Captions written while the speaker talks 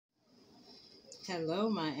Hello,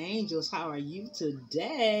 my angels. How are you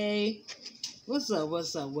today? What's up?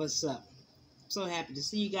 What's up? What's up? So happy to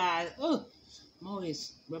see you guys. Oh, I'm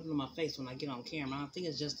always rubbing on my face when I get on camera. I think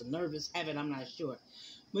it's just a nervous habit. I'm not sure.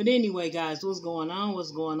 But anyway, guys, what's going on?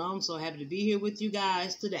 What's going on? I'm so happy to be here with you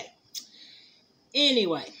guys today.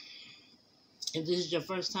 Anyway, if this is your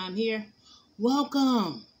first time here,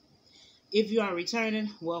 welcome. If you are returning,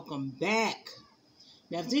 welcome back.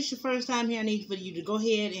 Now, if this is your first time here, I need for you to go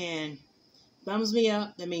ahead and thumbs me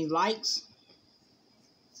up. That means likes.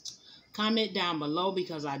 Comment down below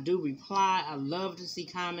because I do reply. I love to see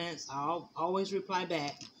comments. I'll always reply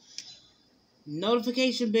back.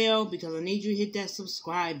 Notification bell because I need you to hit that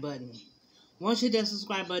subscribe button. Once you hit that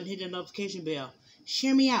subscribe button, hit that notification bell.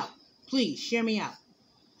 Share me out. Please, share me out.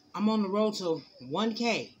 I'm on the road to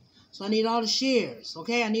 1K. So I need all the shares,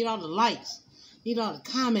 okay? I need all the likes. I need all the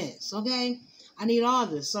comments, okay? I need all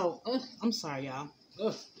this. So, I'm sorry, y'all.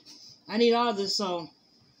 I need all this so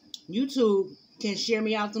YouTube can share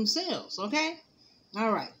me out themselves, okay?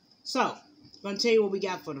 All right. So, I'm going to tell you what we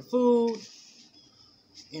got for the food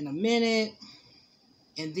in a minute.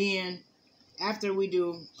 And then after we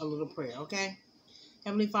do a little prayer, okay?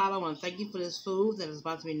 Heavenly Father, I want to thank you for this food that is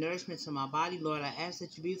about to be nourishment to my body. Lord, I ask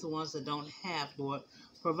that you be the ones that don't have, Lord.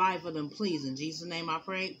 Provide for them, please. In Jesus' name I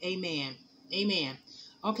pray. Amen. Amen.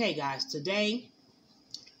 Okay, guys. Today,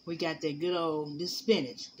 we got that good old, this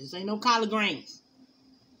spinach. This ain't no collard greens.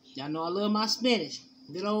 Y'all know I love my spinach.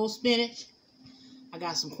 Good old spinach. I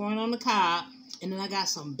got some corn on the cob. And then I got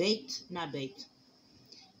some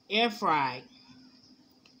air fried,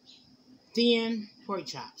 thin pork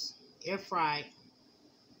chops. Air fried,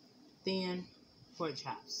 thin pork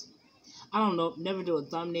chops. I don't know. Never do a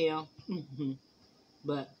thumbnail.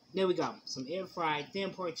 But there we go. Some air fried, thin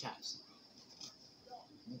pork chops.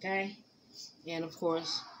 Okay? And of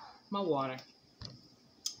course, my water.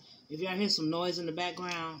 If y'all hear some noise in the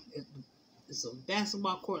background, it's a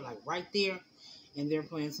basketball court like right there, and they're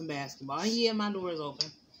playing some basketball. And yeah, my door is open.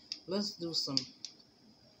 Let's get some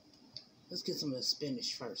of the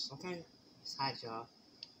spinach first, okay? It's hot, y'all.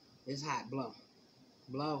 It's hot. Blow.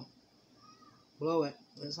 Blow. Blow it.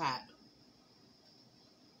 It's hot.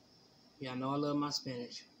 Y'all know I love my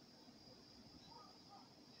spinach.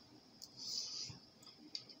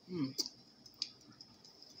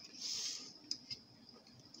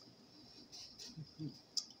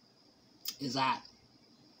 It's hot.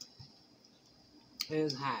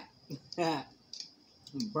 It's hot. It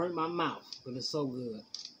burnt my mouth, but it's so good.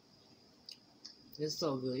 It's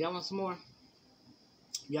so good. Y'all want some more?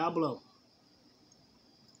 Y'all blow.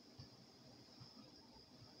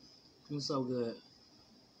 It's so good.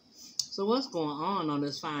 So what's going on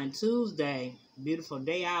this fine Tuesday? Beautiful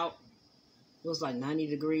day out. It was like 90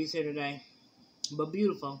 degrees here today. But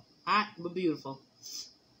beautiful. Hot, but beautiful.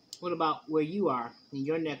 What about where you are in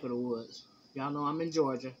your neck of the woods? Y'all know I'm in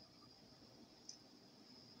Georgia.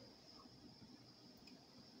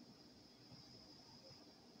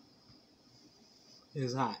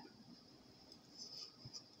 It's hot.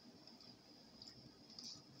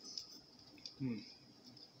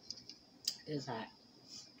 It's hot.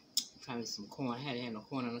 Try me some corn. I had to have no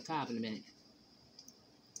corn on the cob in a minute.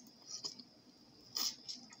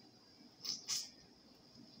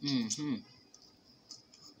 It's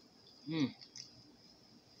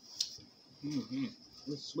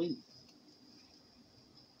sweet.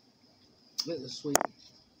 It is sweet.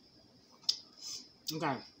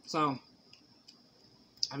 Okay, so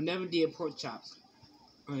I've never did pork chops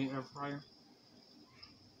on the air fryer.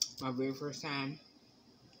 My very first time.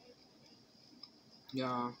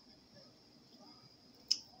 Y'all,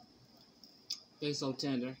 they so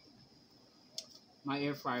tender. My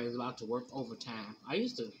air fryer is about to work overtime. I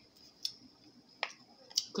used to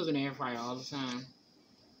cook in the air fryer all the time.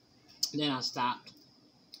 Then I stopped.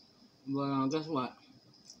 But guess what?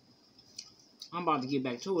 I'm about to get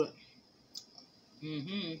back to it.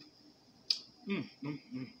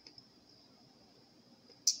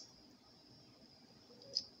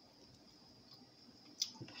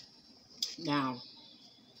 Now,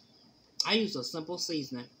 I use a simple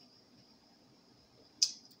seasoning.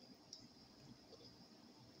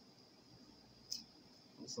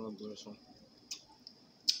 It's a little gristle.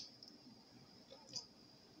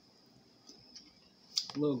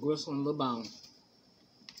 A little gristle and a little bone.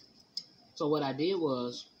 So what I did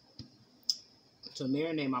was, to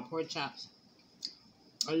marinate my pork chops,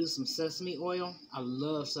 I used some sesame oil. I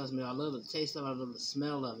love sesame oil. I love the taste of it. I love the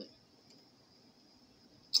smell of it.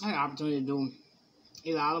 I had an opportunity to do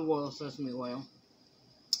either olive oil or sesame oil.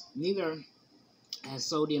 Neither has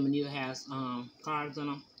sodium and neither has carbs in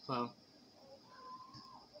them. So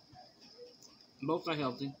both are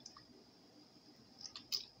healthy.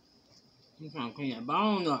 I'm trying to clean that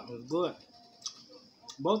bone up. It's good.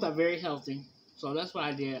 Both are very healthy. So that's what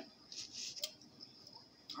I did.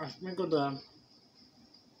 I sprinkled the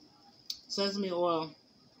sesame oil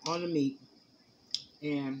on the meat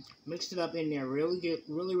and mixed it up in there really good,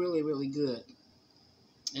 really good.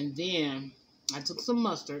 And then I took some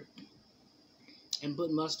mustard and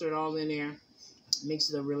put mustard all in there.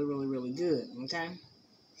 Mixed it up really good. Okay?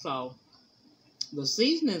 So the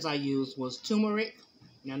seasonings I used was turmeric.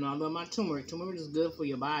 Y'all know I love my turmeric. Turmeric is good for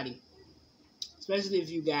your body. Especially if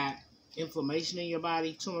you got inflammation in your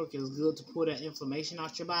body. Turmeric is good to pull that inflammation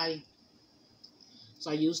out your body.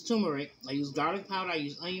 So I use turmeric, I use garlic powder, I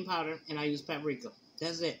use onion powder, and I use paprika.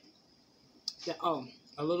 That's it. Oh,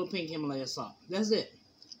 a little pink Himalaya salt. That's it.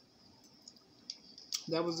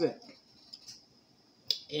 That was it.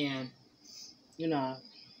 And, you know,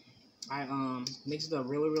 I mixed it up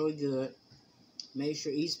really good. Made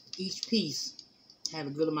sure each piece had a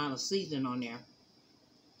good amount of seasoning on there.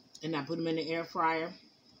 And I put them in the air fryer.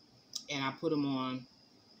 And I put them on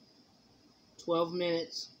 12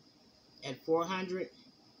 minutes at 400.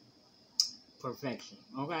 Perfection.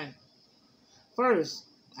 Okay? First,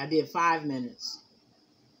 I did 5 minutes.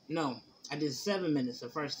 No, I did 7 minutes the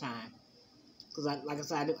first time. Because, like I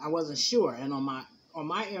said, I wasn't sure. And on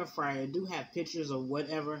my air fryer, I do have pictures of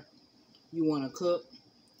whatever you want to cook.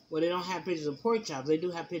 Well, they don't have pictures of pork chops. They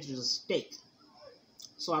do have pictures of steak.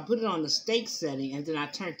 So I put it on the steak setting, and then I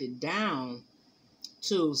turned it down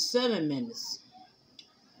to 7 minutes.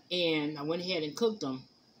 And I went ahead and cooked them.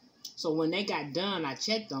 So when they got done, I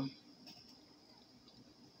checked them.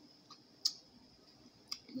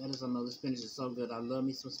 That is another spinach is so good. I love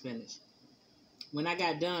me some spinach. When I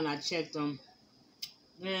got done, I checked them.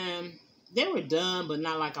 And they were done, but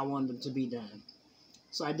not like I wanted them to be done.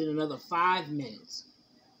 So I did another 5 minutes.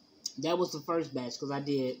 That was the first batch because I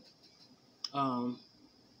did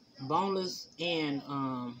boneless and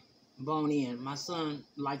bone-in. My son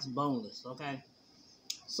likes boneless, okay?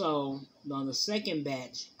 So on the second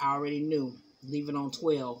batch, I already knew. Leave it on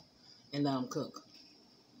 12 and let them cook.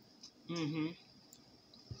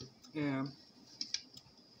 And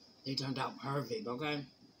they turned out perfect, okay?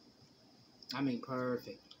 I mean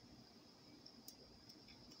perfect.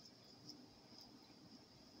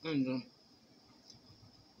 And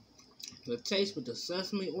the taste with the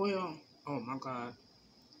sesame oil, oh my God.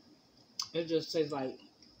 It just tastes like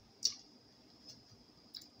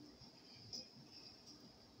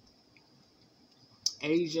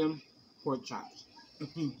Asian pork chops.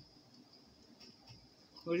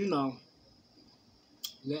 Well, you know,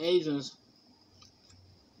 the Asians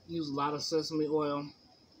use a lot of sesame oil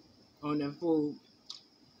on their food.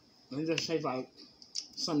 And it just tastes like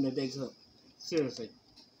something that they cook. Seriously.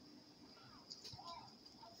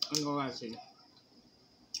 I ain't gonna lie to you.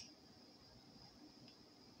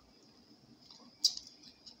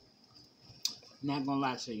 Not gonna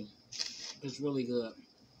lie to you. It's really good.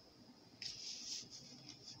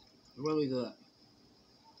 Really good.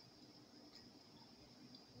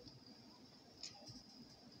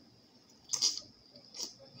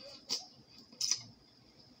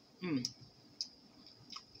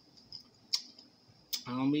 I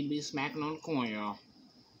don't mean to be smacking on the corn, y'all.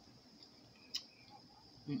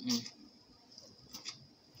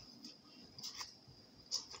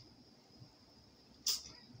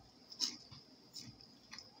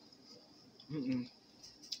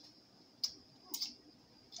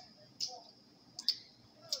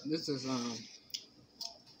 This is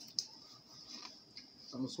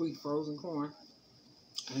some sweet frozen corn,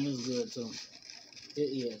 and it's good too. It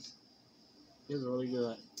is. It's really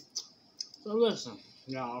good. So listen,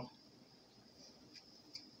 y'all.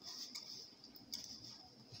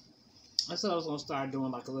 I said I was gonna start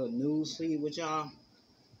doing like a little news feed with y'all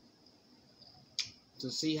to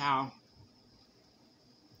see how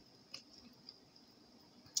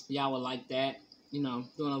y'all would like that. You know,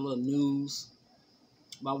 doing a little news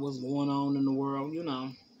about what's going on in the world. You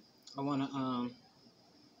know, I want to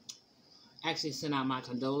actually send out my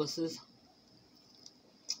condolences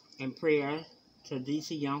and prayer to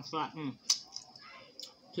DC Young Fly,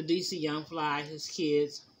 to DC Young Fly, his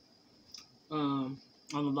kids, on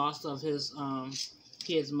the loss of his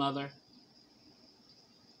kid's mother.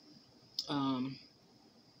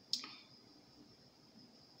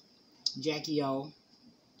 Jackie O,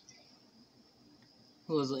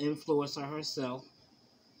 who is an influencer herself.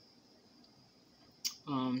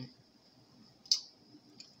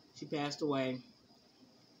 She passed away.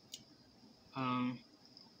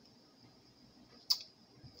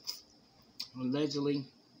 Allegedly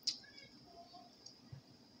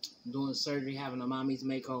doing surgery, having a mommy's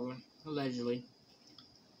makeover. Allegedly.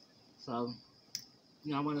 So,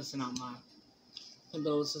 you know, I want to send out my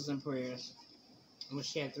condolences and prayers. When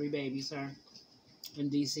she had 3 babies, her in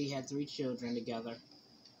DC had 3 children together.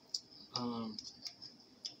 2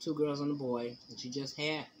 girls and a boy. And she just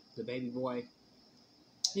had the baby boy.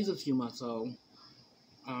 He's a few months old.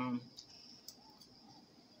 I'm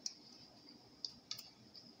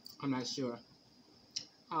not sure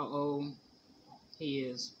how old he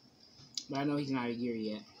is, but I know he's not a year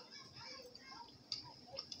yet.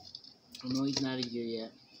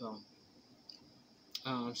 So,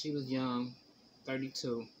 she was young,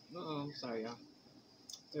 32. Sorry, y'all.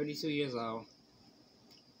 32 years old.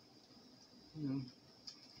 You know,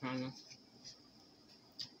 trying to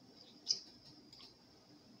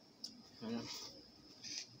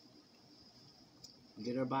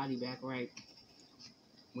get her body back right,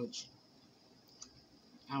 which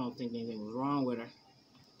I don't think anything was wrong with her.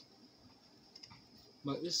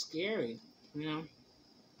 But it's scary, you know.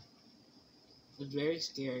 It's very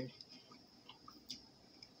scary.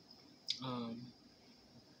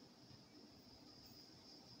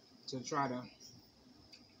 To try to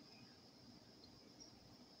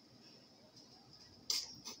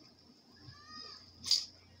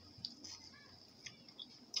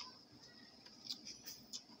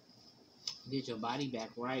get your body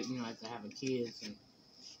back right, you know, after having kids, and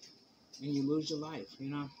you lose your life, you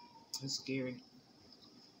know. It's scary.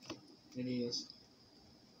 It is.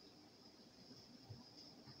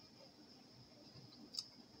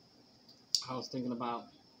 I was thinking about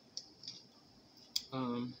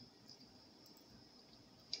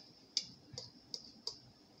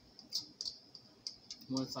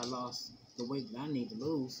once I lost the weight that I need to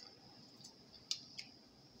lose,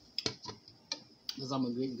 because I'm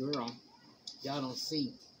a good girl. Y'all don't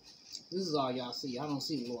see. This is all y'all see. Y'all don't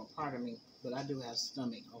see the lower part of me, but I do have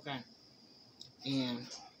stomach, okay? And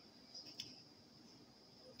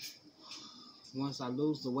once I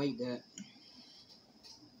lose the weight that,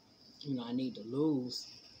 you know, I need to lose,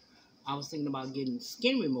 I was thinking about getting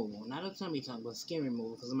skin removal. Not a tummy tuck, but skin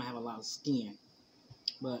removal, because I'm going to have a lot of skin.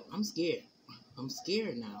 But I'm scared. I'm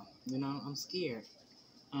scared now. You know, I'm scared.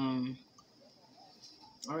 I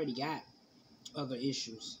already got other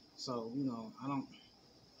issues. So, you know, I don't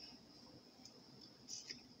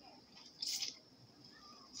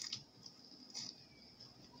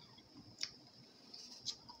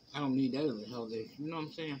need that as a health issue. You know what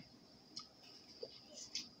I'm saying?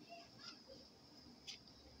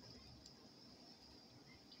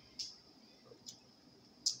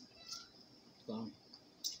 So,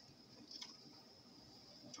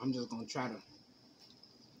 I'm just going to try to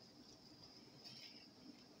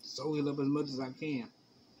soak it up as much as I can,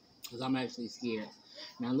 because I'm actually scared.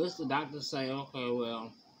 Now, unless the doctors say, okay,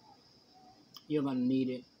 well, you're going to need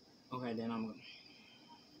it, okay, then I'm going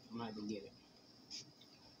to have to get it.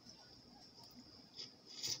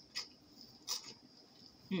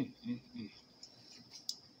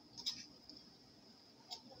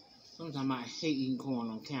 Sometimes I hate eating corn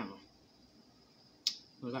on camera,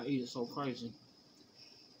 because I eat it so crazy.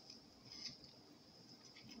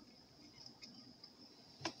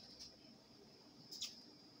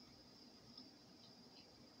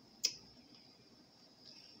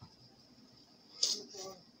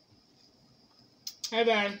 Hey,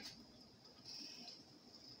 babe.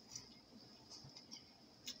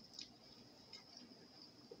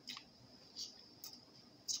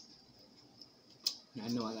 I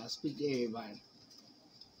know I gotta speak to everybody.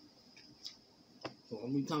 So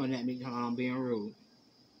when you coming at me, I'm being rude.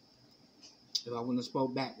 If I wouldn't have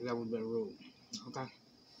spoke back, that would have been rude. Okay?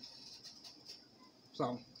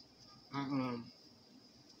 So, I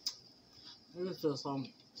just feel so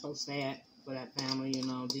sad for that family, you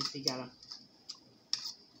know. DC gotta,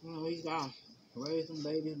 you know, he's gotta raise some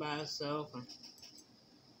babies by himself, and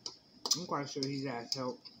I'm quite sure he's got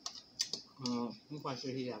help. I'm quite sure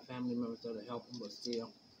he got family members that'll help him, but still,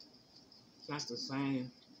 it's not the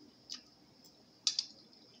same.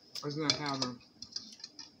 It's not having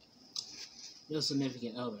your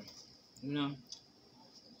significant other, you know.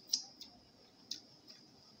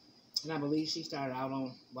 And I believe she started out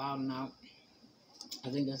on Wild 'N Out. I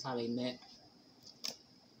think that's how they met.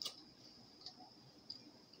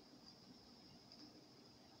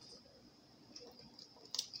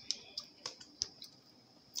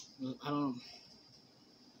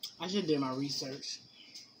 I should do my research.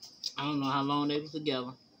 I don't know how long they was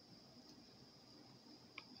together.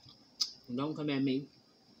 Don't come at me.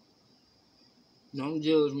 Don't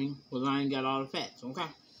judge me, because I ain't got all the facts, okay?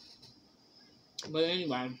 But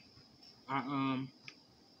anyway, I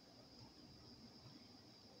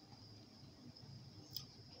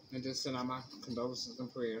just send out my condolences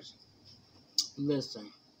and prayers.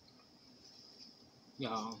 Listen,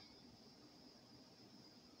 y'all,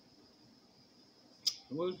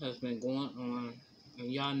 what has been going on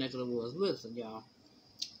in y'all neck of the woods? Listen, y'all.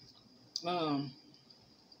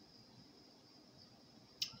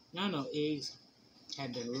 Y'all know eggs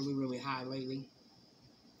have been really, really high lately.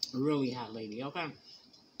 Really high lately, okay?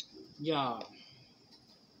 Y'all,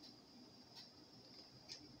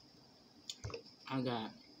 I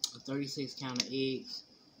got a 36 count of eggs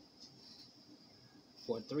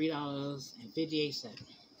for $3.58.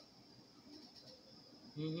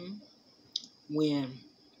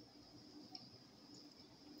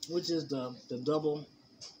 Which is the double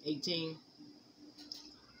 18.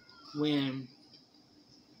 When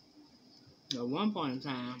at one point in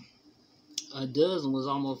time, a dozen was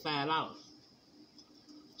almost $5.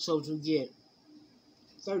 So to get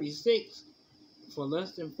 36 for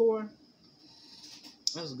less than $4,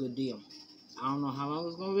 that's a good deal. I don't know how long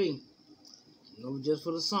it's gonna be. No, just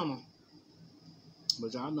for the summer.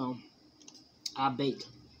 But y'all know I bake.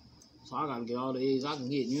 So I gotta get all the eggs I can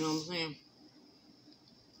get, you know what I'm saying?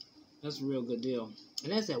 That's a real good deal.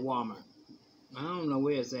 And that's at Walmart. I don't know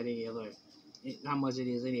where it's at any other, how much it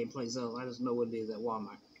is any place else. I just know what it is at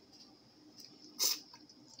Walmart.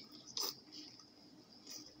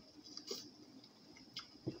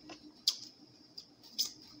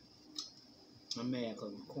 I'm mad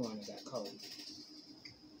because my corn got cold.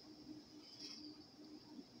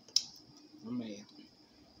 I'm mad.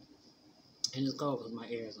 And it's cold because my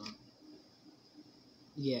air is on.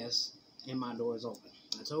 Yes, and my door is open.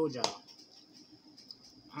 I told y'all.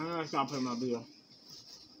 I don't know if y'all pay my bill.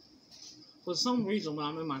 For some reason, when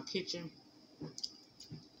I'm in my kitchen,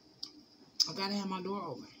 I gotta have my door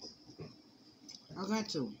open. I got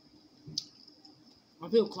to. I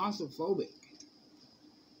feel claustrophobic.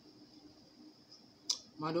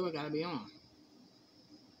 My door gotta be on.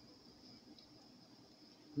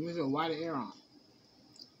 You need to why the air on.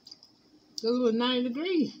 Because it was 90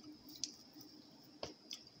 degrees.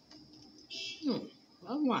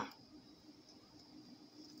 That's why.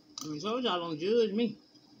 I told y'all don't judge me.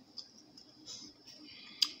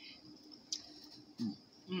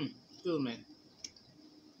 Excuse me.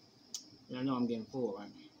 I know I'm getting full, right?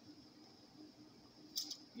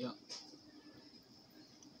 Yep.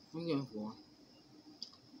 I'm getting full.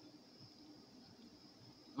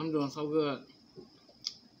 I'm doing so good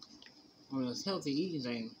on this healthy eating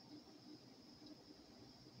thing.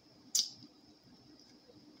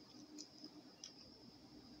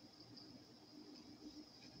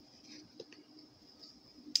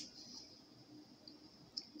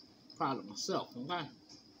 Proud of myself, okay?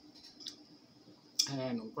 I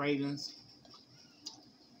had no cravings.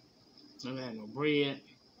 I haven't had no bread.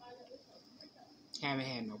 Haven't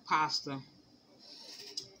had no pasta.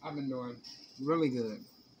 I've been doing really good.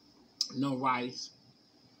 No rice.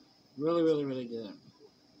 Really, really, really good.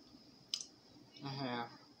 I have.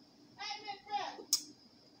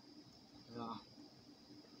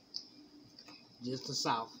 Just the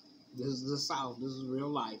South. This is the South. This is real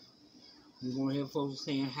life. You're going to hear folks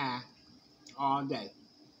saying hi all day.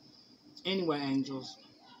 Anyway, angels,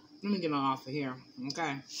 let me get on off of here,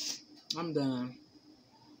 okay? I'm done.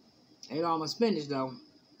 Ate all my spinach, though.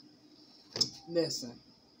 Listen,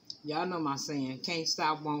 y'all know my saying, can't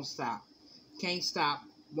stop, won't stop. Can't stop,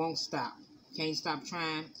 won't stop. Can't stop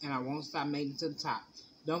trying, and I won't stop making it to the top.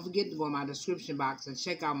 Don't forget to go in my description box and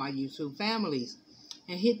check out my YouTube families.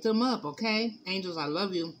 And hit them up, okay? Angels, I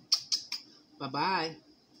love you. Bye-bye.